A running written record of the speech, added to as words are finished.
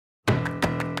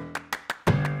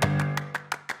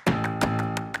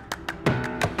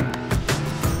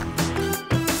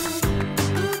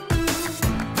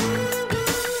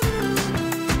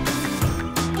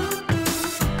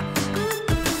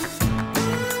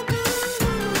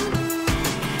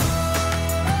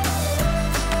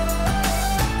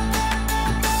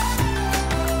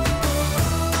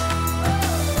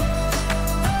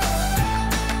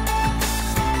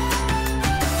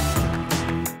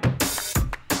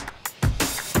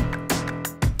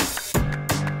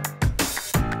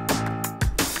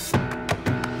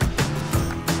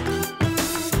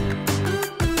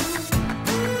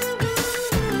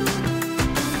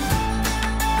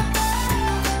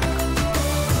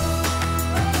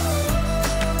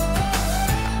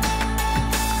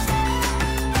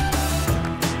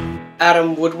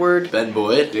Adam Woodward, Ben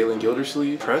Boyd, Galen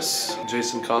Gildersleeve, Press,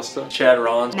 Jason Costa, Chad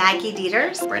Ron, Maggie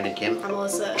Dieters, Brandon Kim,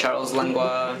 Melissa, Charles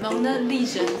Langua, Mona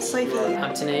Legion,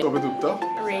 Anthony,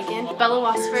 Reagan, Bella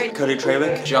Wasford, Cody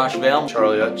Travick, Josh Vale,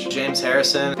 Charlie Hutch, James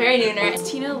Harrison, Barry Nooner,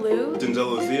 Tina Liu,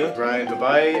 Denzel Ozia, Brian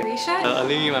Dubai. Risha,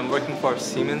 Ali, I'm working for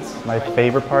Siemens. My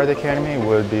favorite part of the academy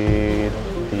would be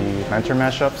the mentor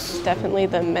mashups. Definitely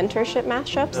the mentorship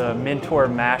mashups. The mentor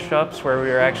mashups where we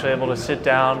were actually able to sit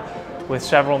down with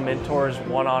several mentors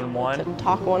one-on-one. To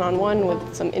talk one-on-one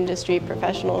with some industry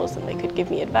professionals and they could give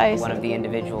me advice. One of the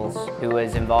individuals who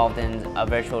was involved in a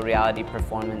virtual reality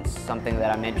performance, something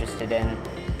that I'm interested in,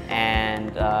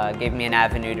 and gave me an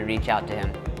avenue to reach out to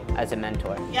him as a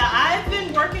mentor. Yeah, I've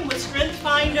been working with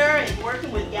StrengthsFinder and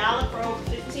working with Gallup for over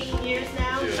 15 years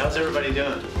now. How's everybody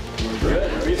doing?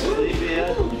 Good. Recently,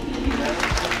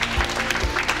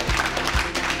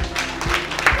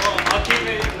 I'll keep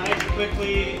it nice and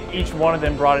quickly. Each one of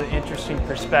them brought an interesting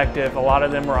perspective. A lot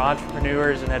of them were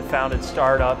entrepreneurs and had founded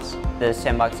startups. The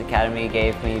Sandbox Academy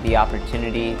gave me the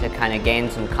opportunity to kind of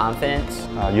gain some confidence.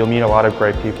 You'll meet a lot of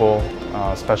great people,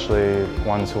 especially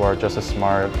ones who are just as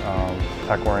smart,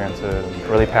 tech-oriented,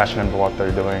 really passionate about what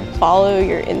they're doing. Follow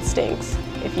your instincts.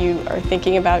 If you are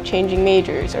thinking about changing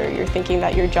majors or you're thinking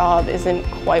that your job isn't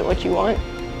quite what you want,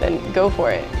 then go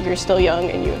for it. You're still young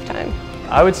and you have time.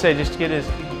 I would say just get as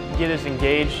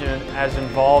engaged and as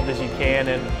involved as you can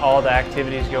in all the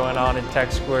activities going on in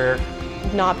Tech Square.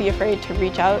 Not be afraid to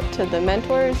reach out to the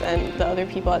mentors and the other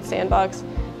people at Sandbox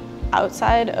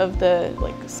outside of the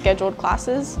scheduled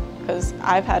classes, because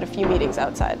I've had a few meetings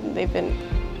outside and they've been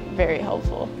very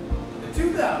helpful. The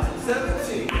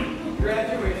 2017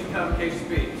 graduation convocation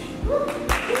speech.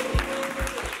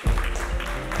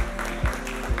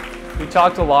 We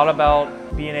talked a lot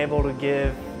about being able to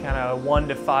give kind of a 1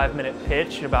 to 5 minute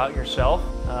pitch about yourself.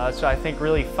 So I think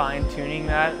really fine-tuning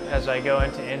that as I go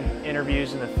into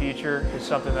interviews in the future is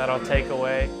something that I'll take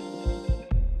away.